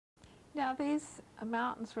Now, these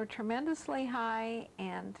mountains were tremendously high,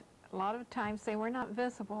 and a lot of times they were not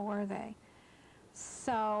visible, were they?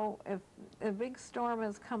 So if a big storm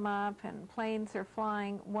has come up and planes are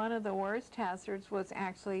flying, one of the worst hazards was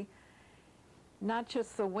actually not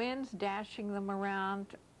just the winds dashing them around,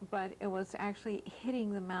 but it was actually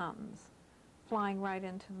hitting the mountains, flying right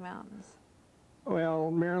into the mountains.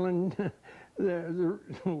 Well, Marilyn, the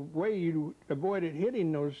way you avoided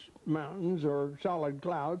hitting those mountains or solid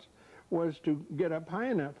clouds was to get up high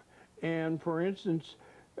enough. And for instance,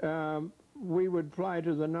 we would fly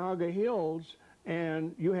to the Naga Hills,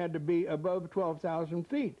 and you had to be above 12,000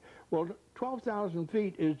 feet. Well, 12,000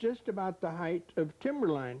 feet is just about the height of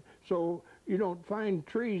timberline, so you don't find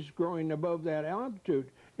trees growing above that altitude.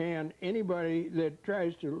 And anybody that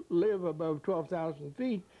tries to live above 12,000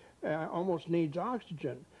 feet almost needs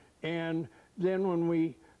oxygen. And then when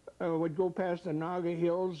we would go past the Naga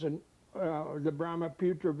Hills and the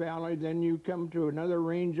Brahmaputra Valley, then you come to another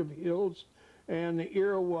range of hills, and the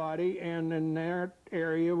Irrawaddy, and in that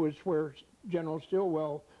area was where General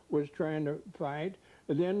Stilwell was trying to fight.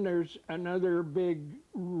 Then there's another big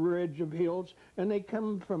ridge of hills, and they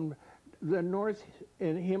come from the north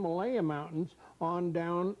in Himalaya mountains on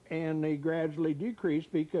down, and they gradually decrease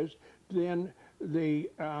because then the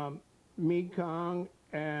Mekong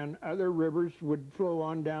and other rivers would flow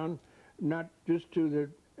on down, not just to the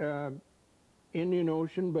Indian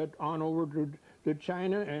Ocean, but on over to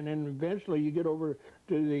China, and then eventually you get over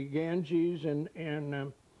to the Ganges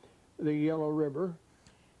and the Yellow River.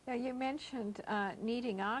 Now, you mentioned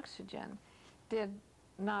needing oxygen. Did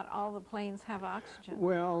not all the planes have oxygen?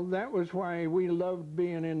 Well, that was why we loved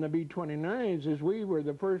being in the B-29s, is we were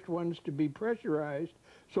the first ones to be pressurized,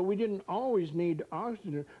 so we didn't always need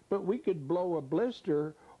oxygen, but we could blow a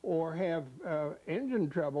blister or have engine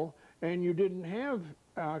trouble, and you didn't have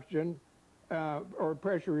oxygen or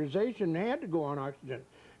pressurization, had to go on oxygen.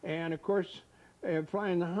 And of course,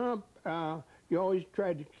 flying the Hump, you always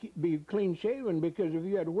tried to be clean shaven, because if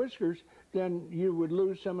you had whiskers, then you would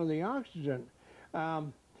lose some of the oxygen.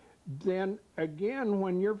 Then again,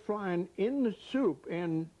 when you're flying in the soup,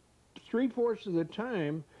 and 3/4 of the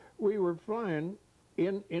time we were flying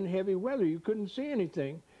in heavy weather, you couldn't see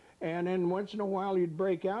anything. And then once in a while you'd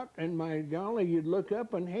break out, and my golly, you'd look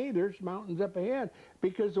up and hey, there's mountains up ahead,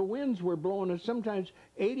 because the winds were blowing us sometimes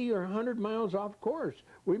 80 or 100 miles off course.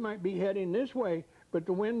 We might be heading this way, but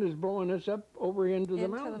the wind is blowing us up over into the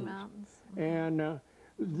mountains. And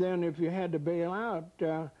then if you had to bail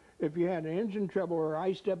out, if you had engine trouble or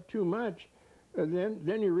iced up too much,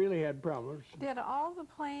 then you really had problems. Did all the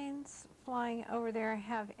planes flying over there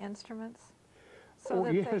have instruments? So oh,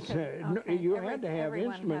 yes, you had to have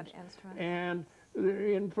instruments. And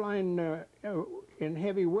in flying in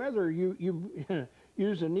heavy weather, you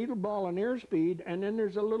use a needle ball and airspeed, and then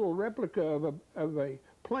there's a little replica of a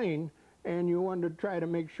plane, and you want to try to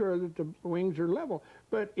make sure that the wings are level.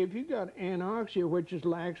 But if you got anoxia, which is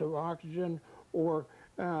lack of oxygen, or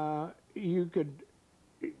you could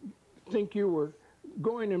think you were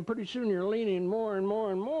going, and pretty soon you're leaning more and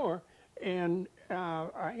more and more. And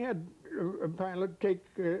I had a pilot take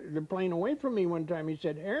the plane away from me one time. He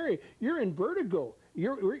said, "Harry, you're in vertigo.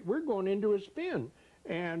 We're going into a spin."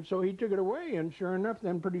 And so he took it away, and sure enough,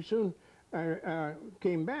 then pretty soon I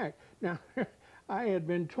came back. Now, I had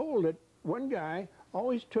been told that one guy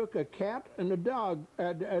always took a cat and a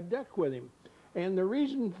duck with him. And the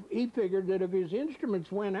reason, he figured that if his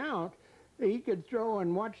instruments went out, he could throw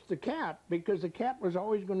and watch the cat, because the cat was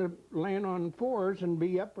always going to land on fours and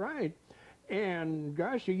be upright. And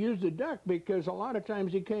gosh, he used the duck, because a lot of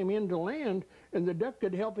times he came in to land, and the duck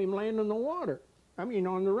could help him land in the water. I mean,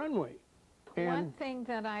 on the runway. And one thing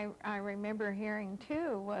that I remember hearing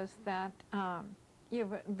too was that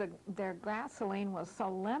their gasoline was so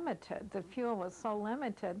limited, the fuel was so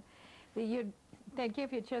limited, that they'd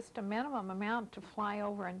give you just a minimum amount to fly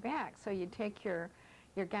over and back. So you'd take your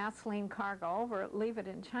gasoline cargo over, leave it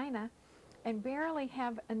in China, and barely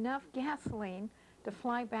have enough gasoline to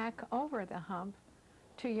fly back over the Hump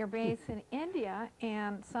to your base in India.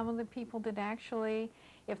 And some of the people did actually,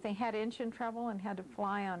 if they had engine trouble and had to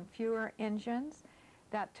fly on fewer engines,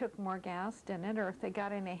 that took more gas, didn't it? Or if they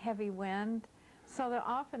got in a heavy wind. So that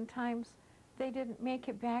oftentimes they didn't make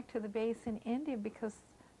it back to the base in India because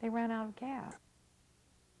they ran out of gas.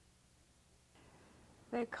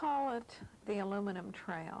 They call it the aluminum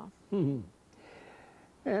trail.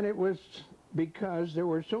 and it was because there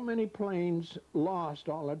were so many planes lost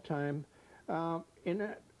all the time. I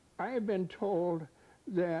have been told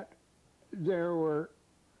that there were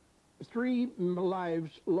 3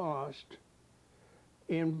 lives lost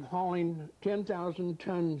in hauling 10,000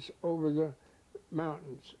 tons over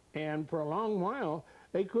mountains. And for a long while,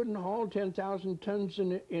 they couldn't haul 10,000 tons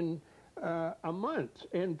in a month.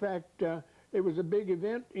 In fact, it was a big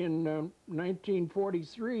event in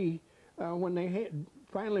 1943 when they had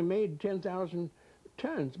finally made 10,000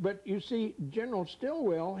 tons. But you see, General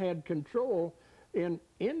Stilwell had control in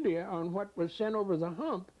India on what was sent over the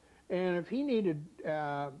hump, and if he needed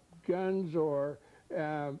guns or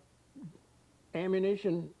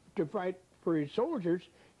ammunition to fight for his soldiers,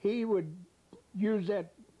 he would use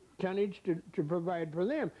that tonnage to provide for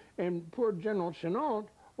them. And poor General Chennault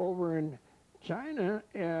over in China,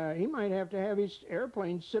 he might have to have his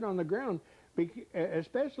airplanes sit on the ground,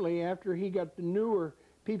 especially after he got the newer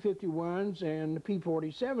P-51s and the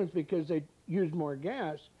P-47s, because they used more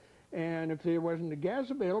gas. And if there wasn't the gas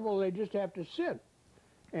available, they just have to sit.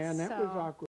 And that was awkward.